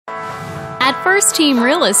First Team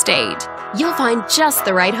Real Estate. You'll find just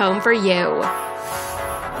the right home for you.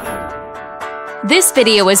 This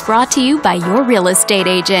video is brought to you by your real estate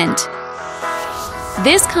agent.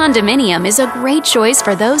 This condominium is a great choice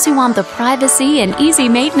for those who want the privacy and easy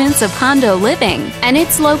maintenance of condo living, and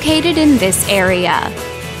it's located in this area.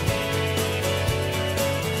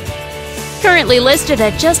 Currently listed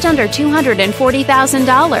at just under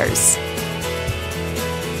 $240,000.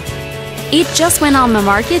 It just went on the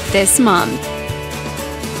market this month.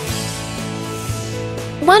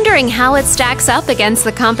 Wondering how it stacks up against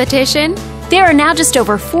the competition? There are now just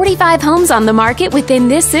over 45 homes on the market within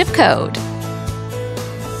this zip code.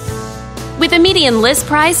 With a median list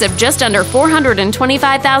price of just under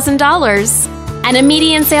 $425,000 and a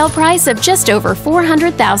median sale price of just over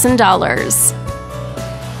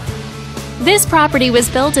 $400,000. This property was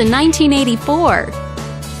built in 1984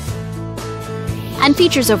 and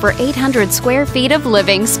features over 800 square feet of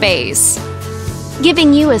living space,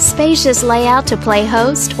 giving you a spacious layout to play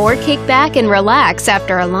host or kick back and relax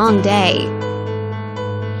after a long day.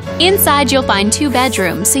 Inside, you'll find 2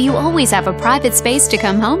 bedrooms, so you always have a private space to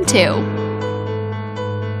come home to,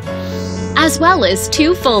 as well as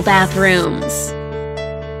 2 full bathrooms.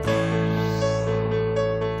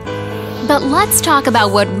 But let's talk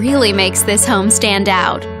about what really makes this home stand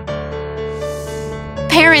out.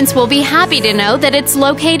 Parents will be happy to know that it's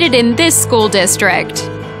located in this school district.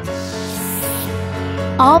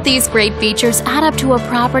 All these great features add up to a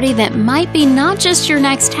property that might be not just your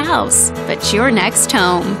next house, but your next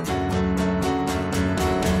home.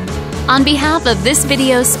 On behalf of this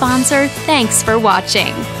video's sponsor, thanks for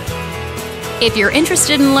watching. If you're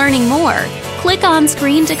interested in learning more, click on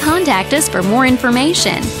screen to contact us for more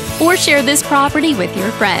information or share this property with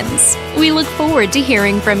your friends. We look forward to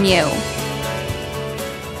hearing from you.